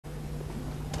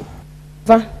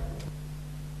Thank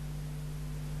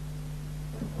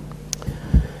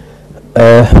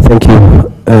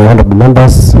you, honorable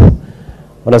members.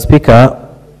 Madam Speaker,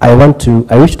 I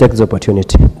wish to take this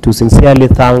opportunity to sincerely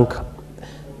thank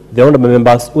the honorable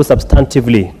members who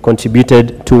substantively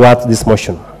contributed towards this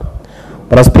motion.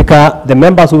 Madam Speaker, the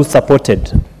members who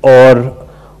supported or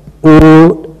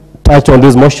who touched on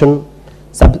this motion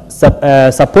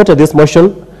supported this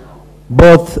motion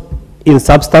both in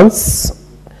substance.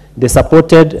 They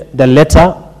supported the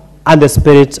letter and the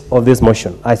spirit of this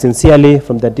motion. I sincerely,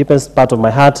 from the deepest part of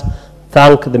my heart,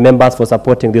 thank the members for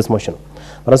supporting this motion.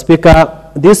 Madam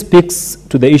Speaker, this speaks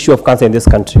to the issue of cancer in this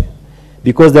country,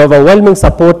 because the overwhelming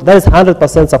support, that is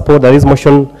 100% support that this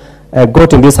motion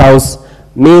got in this House,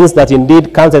 means that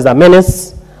indeed cancer is a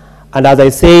menace, and as I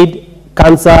said,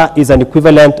 cancer is an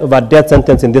equivalent of a death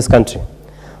sentence in this country.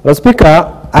 Madam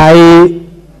Speaker, I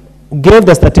gave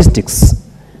the statistics,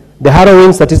 the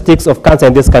harrowing statistics of cancer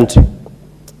in this country.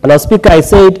 And Madam Speaker, I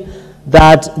said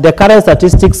that the current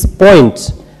statistics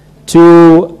point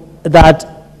to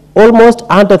that almost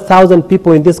 100,000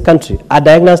 people in this country are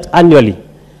diagnosed annually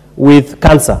with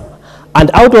cancer. And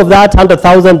out of that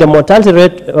 100,000, the mortality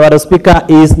rate, Madam Speaker,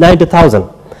 is 90,000.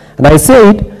 And I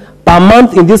said, per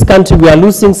month in this country, we are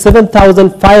losing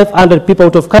 7,500 people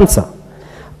out of cancer.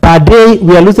 Per day,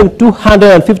 we are losing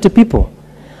 250 people.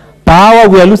 Per hour,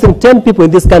 we are losing 10 people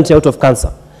in this country out of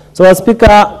cancer. So, Madam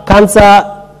Speaker,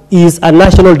 cancer is a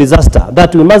national disaster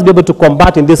that we must be able to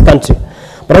combat in this country.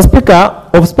 But Speaker,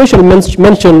 of special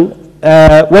mention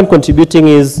when contributing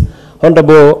is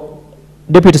Honorable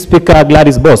Deputy Speaker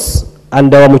Gladys Boss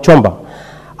and Muchomba.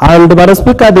 And Madam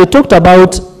Speaker, they talked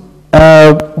about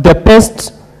the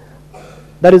pest,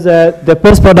 that is the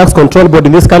Pest Products Control Board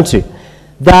in this country,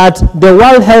 that the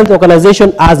World Health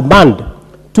Organization has banned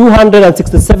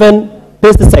 267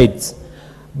 pesticides.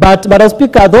 But Madam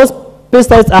Speaker, those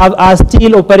pesticides are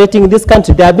still operating in this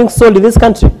country. They are being sold in this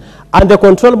country. And the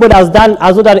control board has not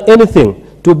done anything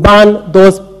to ban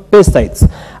those pesticides.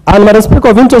 And Madam Speaker,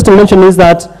 of interest to mention is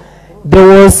that there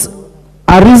was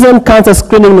a recent cancer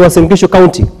screening in Uasin Gishu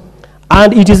County.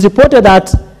 And it is reported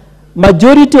that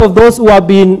majority of those who are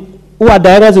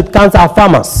diagnosed with cancer are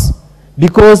farmers,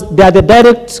 because they are the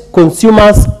direct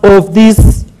consumers of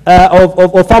these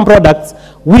of farm products,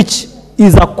 which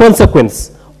is a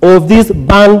consequence of these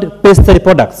banned pesticide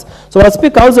products. So Madam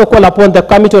Speaker, I also call upon the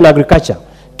Committee on Agriculture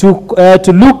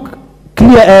to look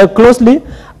closely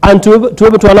and to be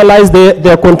able to analyze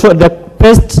the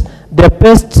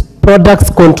pest products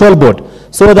control board,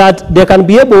 so that they can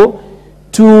be able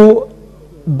to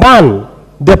ban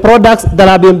the products that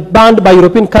have been banned by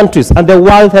European countries and the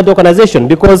World Health Organization,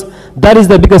 because that is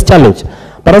the biggest challenge.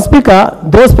 But Madam Speaker,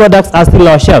 those products are still on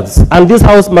our shelves, and this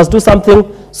House must do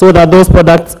something so that those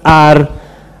products are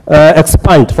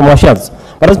expunged from our shelves.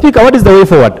 But Madam Speaker, what is the way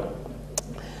forward?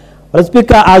 Madam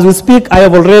Speaker, as we speak, I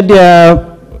have already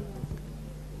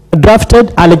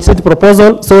drafted a legislative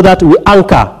proposal so that we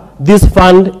anchor this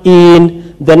fund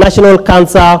in the National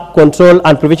Cancer Control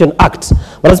and Prevention Act.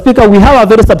 Madam Speaker, we have a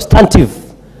very substantive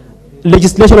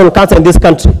legislation on cancer in this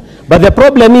country, but the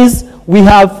problem is we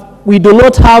do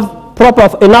not have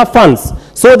enough funds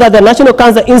so that the National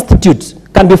Cancer Institute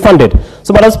can be funded.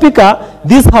 So, Madam Speaker,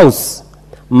 this House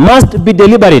must be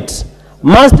deliberate,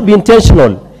 must be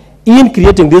intentional in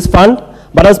creating this fund.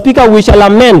 But Madam Speaker,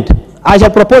 I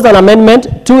shall propose an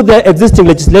amendment to the existing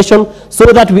legislation so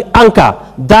that we anchor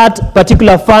that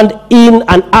particular fund in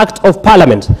an act of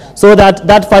parliament, so that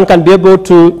that fund can be able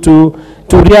to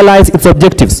realize its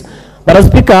objectives. But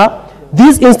Madam Speaker,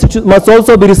 these institutes must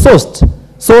also be resourced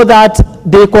so that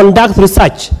they conduct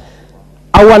research.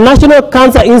 Our National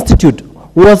Cancer Institute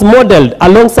was modeled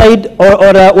alongside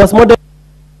was modeled.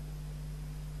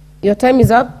 Your time is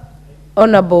up.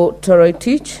 Honorable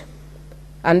Toroitich,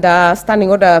 and Standing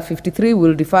Order 53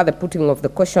 will defer the putting of the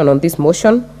question on this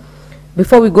motion.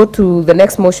 Before we go to the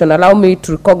next motion, allow me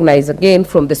to recognize again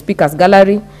from the Speaker's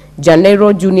Gallery,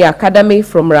 Janeiro Junior Academy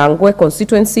from Rangwe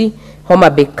constituency, Homa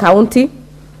Bay County.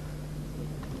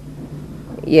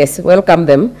 Yes, welcome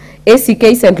them.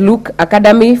 ACK St. Luke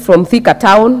Academy from Thika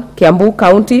Town, Kiambu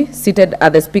County, seated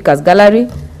at the Speaker's Gallery.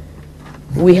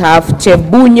 We have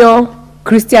Chebunyo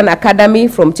Christian Academy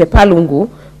from Chepalungu,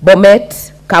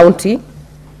 Bomet County.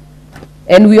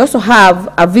 And we also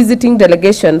have a visiting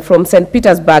delegation from St.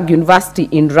 Petersburg University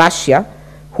in Russia,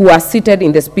 who are seated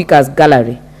in the Speaker's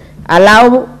Gallery.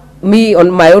 Allow me on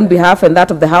my own behalf and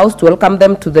that of the House to welcome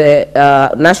them to the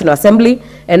National Assembly,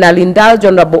 and I'll indulge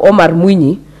Honorable Omar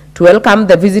Mwinyi to welcome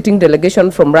the visiting delegation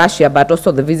from Russia, but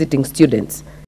also the visiting students.